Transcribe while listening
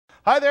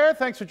Hi there,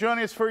 thanks for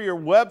joining us for your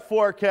web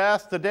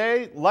forecast.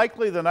 Today,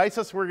 likely the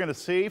nicest we're going to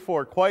see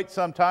for quite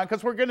some time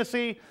because we're going to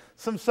see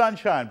some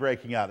sunshine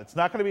breaking out. It's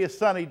not going to be a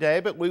sunny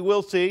day, but we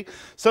will see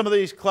some of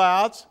these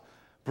clouds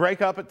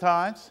break up at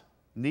times,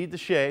 need the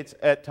shades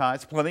at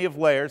times, plenty of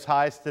layers,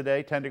 highs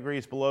today 10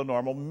 degrees below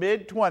normal,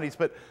 mid-20s,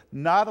 but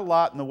not a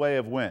lot in the way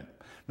of wind.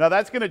 Now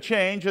that's going to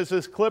change as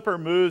this clipper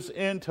moves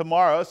in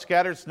tomorrow,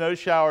 scattered snow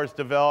showers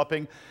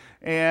developing,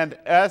 and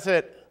as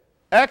it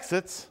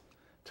exits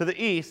to the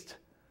east,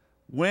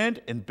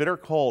 wind and bitter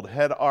cold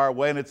head our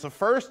way, and it's the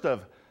first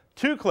of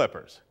two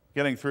clippers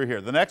getting through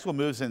here. The next one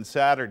moves in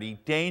Saturday.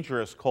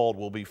 Dangerous cold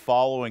will be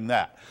following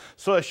that.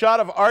 So a shot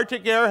of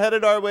Arctic air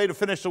headed our way to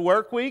finish the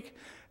work week.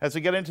 As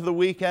we get into the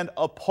weekend,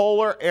 a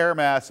polar air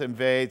mass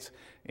invades,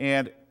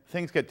 and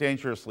things get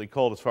dangerously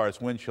cold as far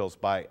as wind chills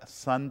by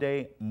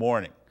Sunday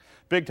morning.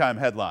 Big time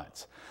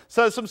headlines.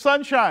 So some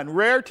sunshine,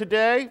 rare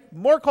today,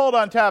 more cold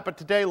on tap, but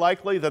today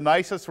likely the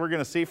nicest we're going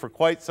to see for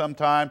quite some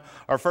time.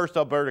 Our first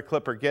Alberta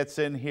clipper gets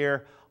in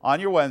here on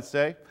your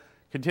Wednesday,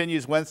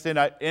 continues Wednesday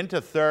night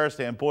into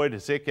Thursday, and boy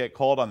does it get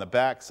cold on the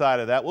back side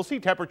of that. We'll see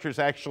temperatures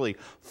actually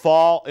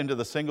fall into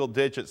the single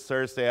digits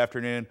Thursday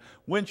afternoon.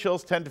 Wind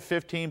chills 10 to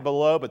 15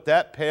 below, but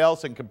that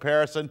pales in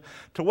comparison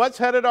to what's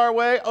headed our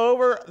way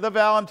over the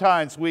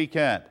Valentine's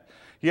weekend.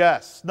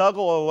 Yes,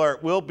 snuggle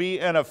alert will be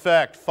in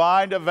effect.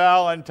 Find a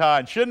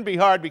Valentine. Shouldn't be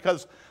hard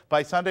because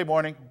by Sunday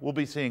morning, we'll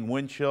be seeing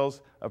wind chills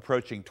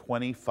approaching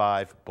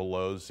 25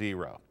 below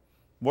zero.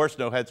 More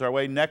snow heads our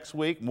way next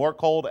week, more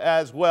cold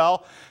as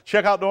well.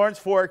 Check out Norton's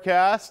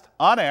forecast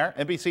on air,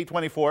 NBC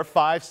 24,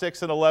 5,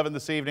 6, and 11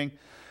 this evening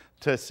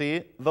to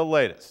see the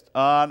latest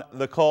on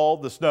the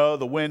cold, the snow,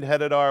 the wind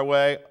headed our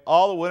way,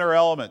 all the winter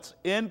elements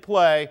in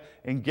play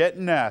and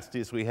getting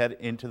nasty as we head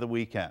into the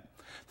weekend.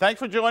 Thanks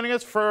for joining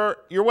us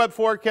for your web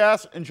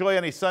forecast. Enjoy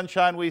any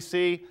sunshine we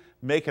see.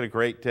 Make it a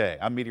great day.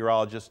 I'm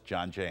meteorologist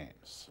John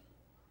James.